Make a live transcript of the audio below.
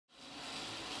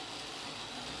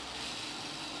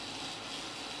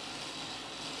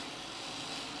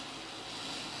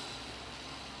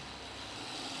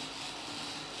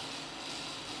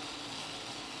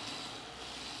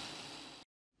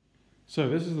So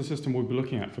this is the system we'll be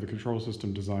looking at for the control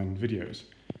system design videos.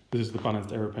 This is the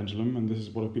balanced aeropendulum, and this is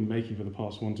what I've been making for the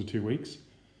past 1 to 2 weeks.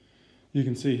 You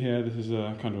can see here this is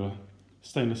a kind of a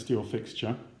stainless steel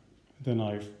fixture. Then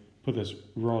I've put this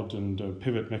rod and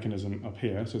pivot mechanism up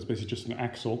here, so it's basically just an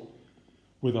axle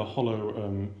with a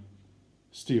hollow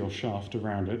steel shaft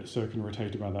around it, so it can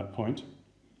rotate about that point.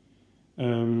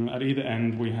 At either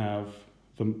end we have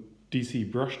the DC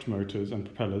brushed motors and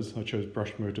propellers. I chose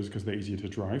brushed motors because they're easier to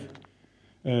drive.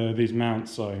 These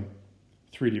mounts I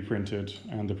 3D printed,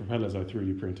 and the propellers I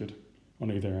 3D printed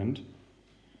on either end.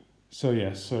 So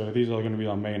yes, so these are going to be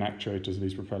our main actuators,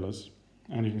 these propellers.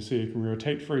 And you can see you can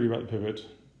rotate freely about the pivot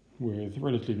with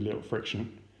relatively little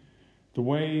friction. The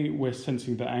way we're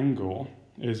sensing the angle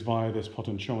is via this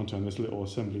potentiometer and this little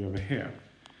assembly over here.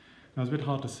 Now it's a bit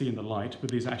hard to see in the light,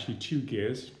 but these are actually 2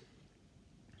 gears.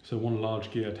 So one large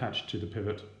gear attached to the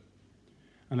pivot,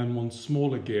 and then one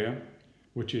smaller gear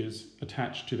which is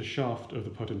attached to the shaft of the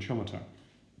potentiometer.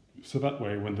 So that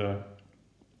way, when the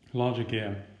larger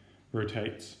gear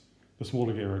rotates, the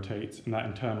smaller gear rotates, and that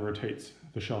in turn rotates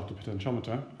the shaft of the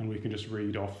potentiometer, and we can just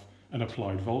read off an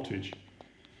applied voltage.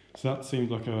 So that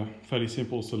seems like a fairly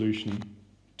simple solution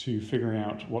to figuring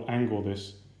out what angle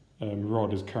this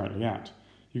rod is currently at.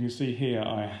 You can see here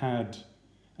I had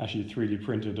actually 3D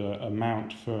printed a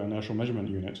mount for an inertial measurement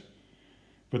unit,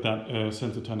 but that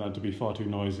sensor turned out to be far too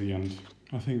noisy, and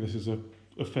I think this is a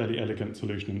fairly elegant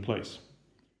solution in place.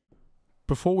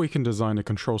 Before we can design a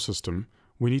control system,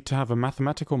 we need to have a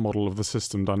mathematical model of the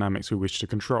system dynamics we wish to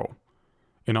control.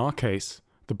 In our case,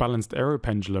 the balanced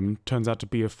aeropendulum turns out to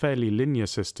be a fairly linear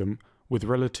system with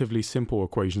relatively simple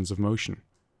equations of motion.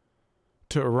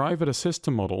 To arrive at a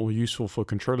system model useful for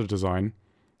controller design,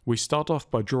 we start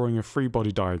off by drawing a free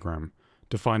body diagram,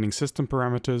 defining system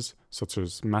parameters such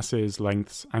as masses,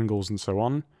 lengths, angles, and so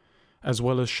on, as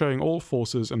well as showing all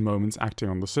forces and moments acting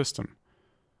on the system.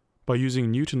 By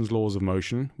using Newton's laws of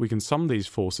motion, we can sum these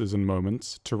forces and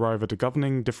moments to arrive at a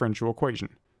governing differential equation.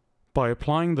 By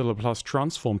applying the Laplace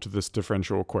transform to this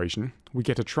differential equation, we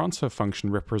get a transfer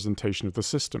function representation of the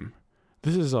system.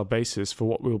 This is our basis for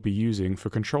what we'll be using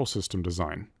for control system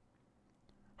design.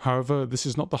 However, this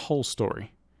is not the whole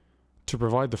story. To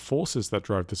provide the forces that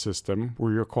drive the system,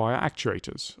 we require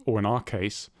actuators, or in our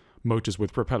case, motors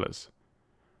with propellers.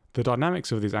 The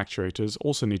dynamics of these actuators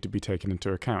also need to be taken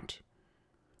into account.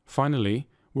 Finally,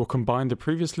 we'll combine the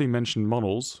previously mentioned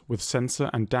models with sensor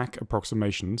and DAC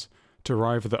approximations to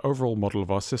arrive at the overall model of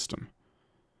our system.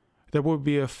 There will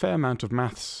be a fair amount of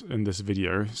maths in this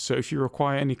video, so if you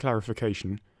require any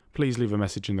clarification, please leave a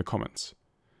message in the comments.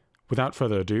 Without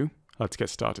further ado, let's get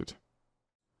started.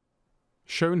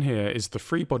 Shown here is the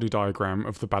free body diagram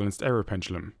of the balanced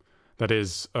aeropendulum, that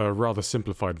is, a rather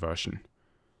simplified version.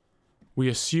 We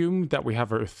assume that we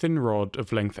have a thin rod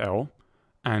of length L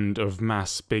and of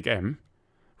mass big M,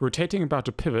 rotating about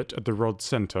a pivot at the rod's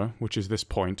center, which is this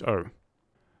point O.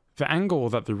 The angle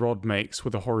that the rod makes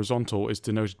with a horizontal is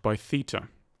denoted by theta.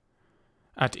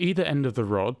 At either end of the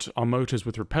rod are motors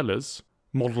with propellers,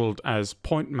 modeled as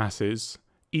point masses,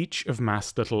 each of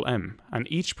mass little m, and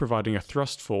each providing a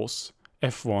thrust force,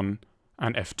 F1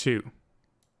 and F2.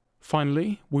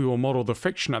 Finally, we will model the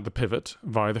friction at the pivot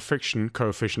via the friction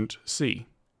coefficient c.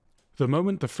 The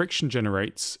moment the friction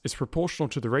generates is proportional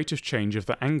to the rate of change of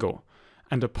the angle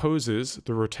and opposes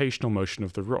the rotational motion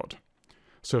of the rod.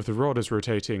 So if the rod is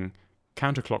rotating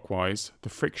counterclockwise, the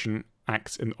friction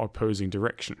acts in the opposing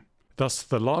direction. Thus,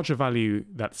 the larger value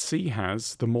that c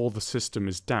has, the more the system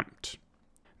is damped.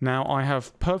 Now, I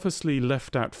have purposely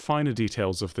left out finer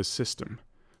details of this system.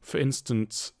 For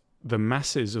instance, the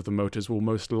masses of the motors will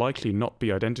most likely not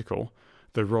be identical,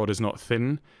 the rod is not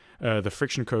thin, the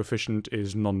friction coefficient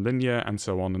is non-linear, and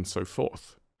so on and so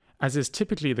forth. As is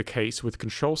typically the case with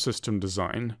control system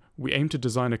design, we aim to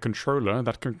design a controller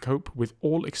that can cope with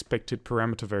all expected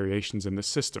parameter variations in this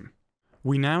system.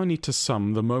 We now need to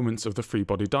sum the moments of the free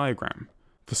body diagram.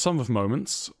 The sum of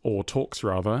moments, or torques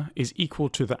rather, is equal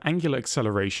to the angular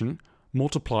acceleration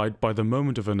multiplied by the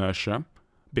moment of inertia,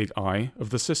 big I, of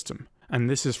the system, and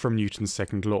this is from Newton's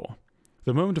second law.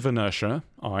 The moment of inertia,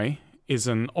 I, is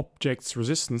an object's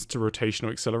resistance to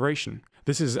rotational acceleration.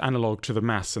 This is analog to the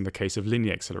mass in the case of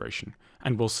linear acceleration,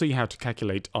 and we'll see how to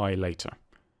calculate I later.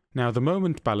 Now the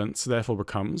moment balance therefore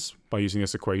becomes, by using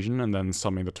this equation and then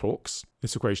summing the torques,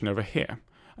 this equation over here,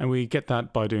 and we get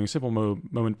that by doing a simple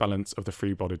moment balance of the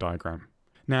free body diagram.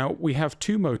 Now we have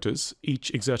 2 motors, each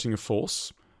exerting a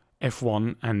force,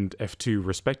 F1 and F2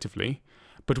 respectively,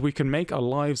 but we can make our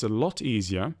lives a lot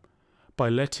easier by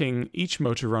letting each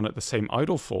motor run at the same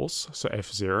idle force, so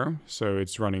F0, so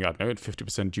it's running, I don't know, at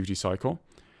 50% duty cycle.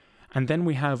 And then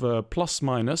we have a plus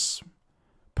minus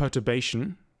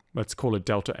perturbation, let's call it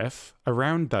delta F,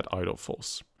 around that idle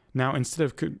force. Now, instead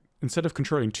of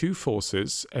controlling two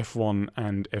forces, F1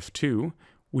 and F2,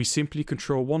 we simply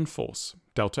control one force,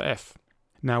 delta F.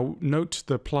 Now, note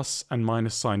the plus and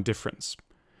minus sign difference.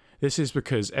 This is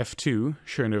because F2,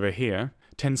 shown over here,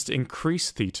 tends to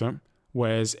increase theta,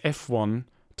 whereas F1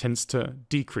 tends to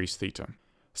decrease theta.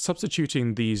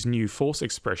 Substituting these new force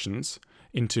expressions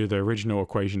into the original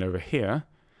equation over here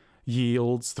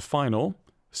yields the final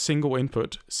single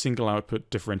input, single output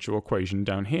differential equation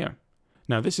down here.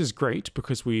 Now this is great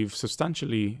because we've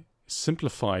substantially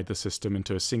simplified the system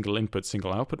into a single input,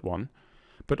 single output one,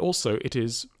 but also it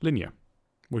is linear,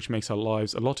 which makes our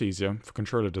lives a lot easier for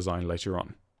controller design later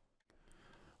on.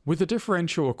 With the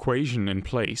differential equation in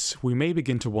place, we may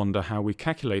begin to wonder how we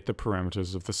calculate the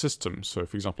parameters of the system, so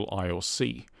for example I or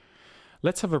C.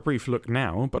 Let's have a brief look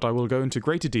now, but I will go into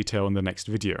greater detail in the next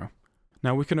video.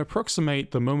 Now we can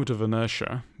approximate the moment of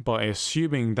inertia by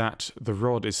assuming that the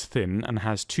rod is thin and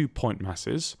has 2 point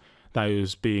masses,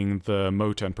 those being the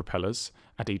motor and propellers,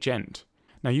 at each end.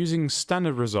 Now using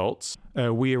standard results,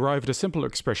 we arrive at a simple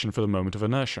expression for the moment of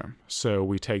inertia. So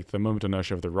we take the moment of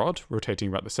inertia of the rod, rotating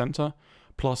about the center,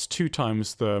 plus 2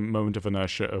 times the moment of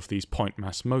inertia of these point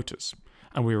mass motors,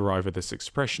 and we arrive at this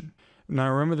expression. Now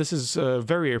remember, this is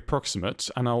very approximate,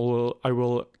 and I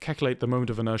will calculate the moment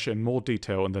of inertia in more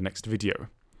detail in the next video.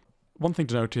 One thing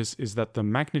to notice is that the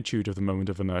magnitude of the moment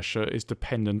of inertia is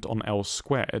dependent on L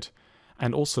squared,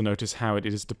 and also notice how it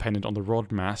is dependent on the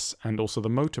rod mass and also the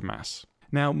motor mass.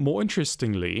 Now, more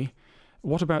interestingly,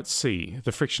 what about C,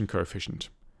 the friction coefficient?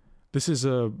 This is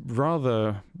a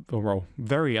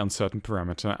very uncertain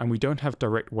parameter, and we don't have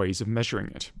direct ways of measuring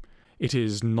it. It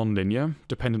is non-linear,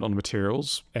 dependent on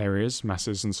materials, areas,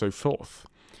 masses, and so forth.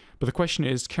 But the question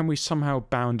is, can we somehow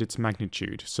bound its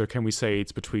magnitude? So can we say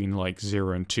it's between like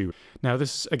 0 and 2? Now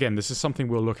this is something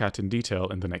we'll look at in detail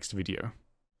in the next video.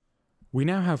 We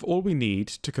now have all we need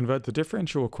to convert the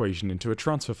differential equation into a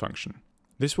transfer function.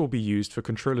 This will be used for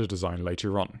controller design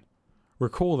later on.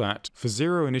 Recall that, for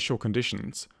 0 initial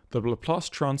conditions, the Laplace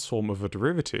transform of a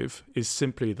derivative is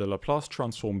simply the Laplace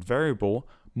transform variable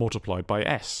multiplied by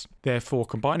s. Therefore,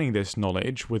 combining this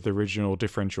knowledge with the original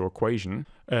differential equation,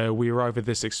 we arrive at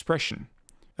this expression.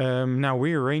 Now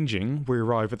rearranging, we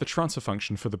arrive at the transfer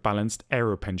function for the balanced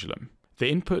aeropendulum. The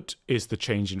input is the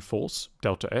change in force,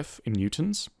 delta F, in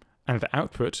newtons, and the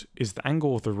output is the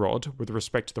angle of the rod with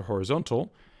respect to the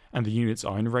horizontal, and the units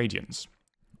are in radians.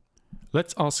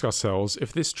 Let's ask ourselves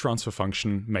if this transfer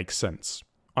function makes sense.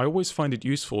 I always find it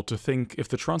useful to think if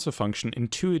the transfer function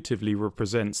intuitively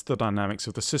represents the dynamics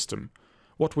of the system,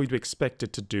 what we'd expect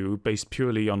it to do based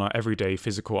purely on our everyday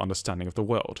physical understanding of the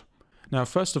world. Now,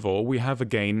 first of all, we have a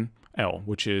gain L,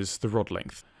 which is the rod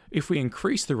length. If we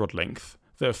increase the rod length,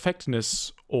 the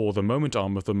effectiveness or the moment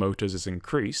arm of the motors is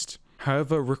increased.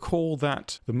 However, recall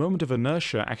that the moment of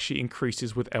inertia actually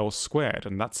increases with L squared,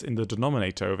 and that's in the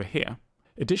denominator over here.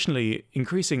 Additionally,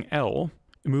 increasing L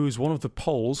moves one of the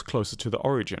poles closer to the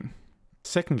origin.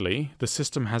 Secondly, the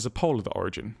system has a pole of the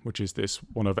origin, which is this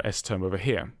 1 over s term over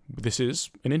here. This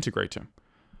is an integrator.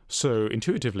 So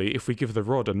intuitively, if we give the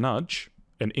rod a nudge,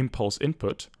 an impulse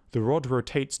input, the rod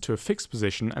rotates to a fixed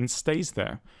position and stays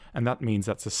there, and that means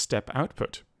that's a step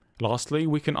output. Lastly,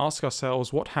 we can ask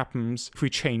ourselves what happens if we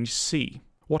change C.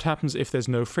 What happens if there's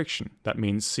no friction? That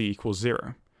means C equals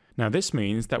 0. Now this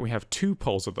means that we have 2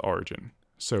 poles of the origin.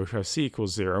 So if we have C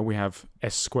equals 0, we have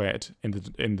s squared in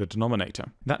the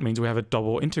denominator. That means we have a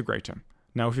double integrator.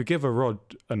 Now if you give a rod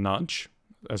a nudge,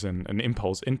 as in an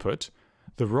impulse input,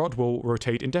 the rod will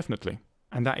rotate indefinitely.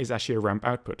 And that is actually a ramp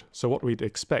output. So what we'd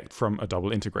expect from a double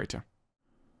integrator.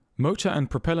 Motor and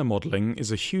propeller modeling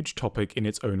is a huge topic in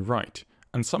its own right,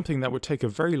 and something that would take a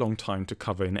very long time to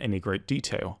cover in any great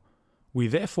detail. We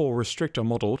therefore restrict our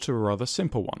model to a rather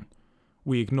simple one.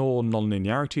 We ignore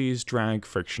nonlinearities, drag,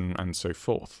 friction, and so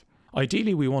forth.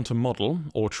 Ideally, we want a model,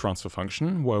 or transfer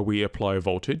function, where we apply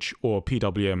voltage, or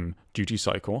PWM duty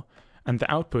cycle, and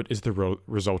the output is the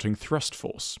resulting thrust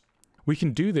force. We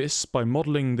can do this by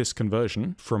modeling this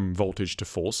conversion from voltage to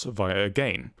force via a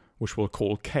gain, which we'll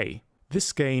call K.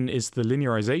 This gain is the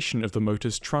linearization of the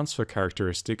motor's transfer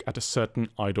characteristic at a certain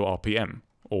idle RPM,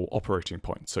 or operating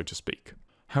point, so to speak.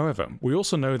 However, we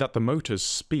also know that the motor's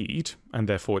speed, and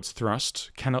therefore its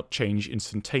thrust, cannot change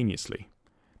instantaneously.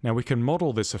 Now we can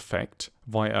model this effect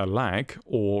via a lag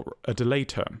or a delay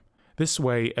term. This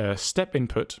way, a step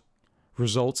input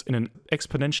results in an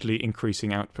exponentially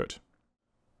increasing output.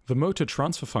 The motor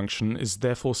transfer function is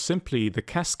therefore simply the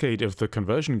cascade of the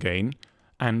conversion gain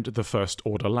and the first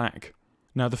order lag.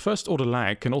 Now the first order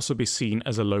lag can also be seen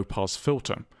as a low pass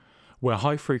filter, where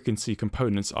high frequency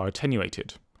components are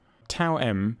attenuated. tau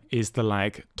m is the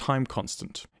lag time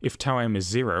constant. If tau m is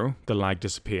 0, the lag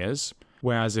disappears,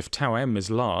 whereas if tau m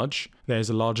is large, there's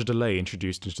a larger delay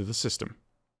introduced into the system.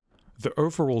 The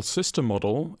overall system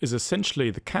model is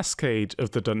essentially the cascade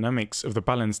of the dynamics of the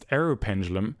balanced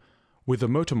aeropendulum with the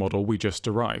motor model we just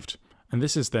derived, and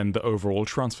this is then the overall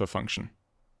transfer function.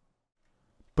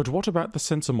 But what about the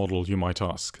sensor model, you might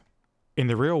ask? In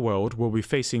the real world, we'll be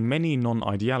facing many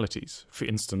non-idealities, for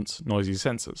instance, noisy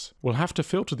sensors. We'll have to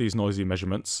filter these noisy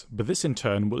measurements, but this in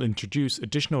turn will introduce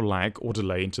additional lag or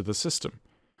delay into the system.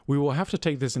 We will have to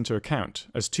take this into account,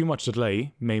 as too much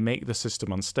delay may make the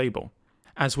system unstable.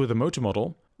 As with the motor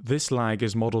model, this lag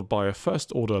is modeled by a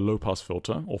first-order low-pass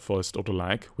filter, or first-order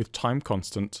lag, with time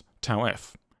constant tau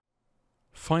f.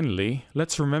 Finally,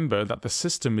 let's remember that the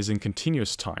system is in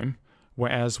continuous time,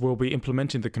 whereas we'll be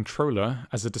implementing the controller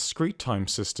as a discrete time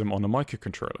system on a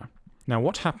microcontroller. Now,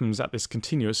 what happens at this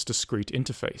continuous discrete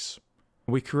interface?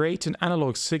 We create an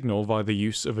analog signal via the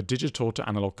use of a digital to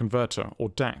analog converter, or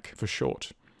DAC for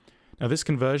short. Now, this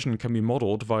conversion can be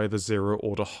modeled via the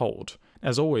zero-order hold.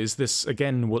 As always, this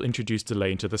again will introduce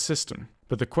delay into the system.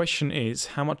 But the question is,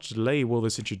 how much delay will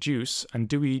this introduce, and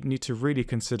do we need to really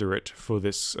consider it for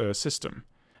this system?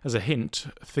 As a hint,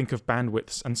 think of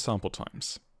bandwidths and sample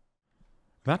times.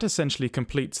 That essentially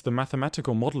completes the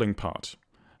mathematical modeling part.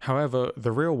 However,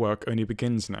 the real work only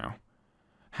begins now.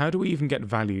 How do we even get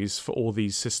values for all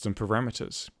these system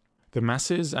parameters? The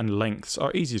masses and lengths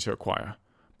are easy to acquire,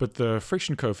 but the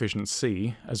friction coefficient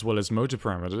C, as well as motor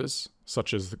parameters,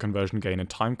 such as the conversion gain and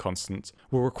time constant,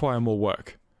 will require more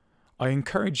work. I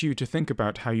encourage you to think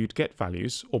about how you'd get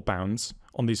values, or bounds,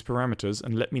 on these parameters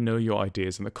and let me know your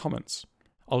ideas in the comments.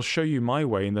 I'll show you my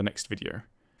way in the next video.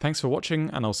 Thanks for watching,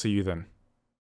 and I'll see you then.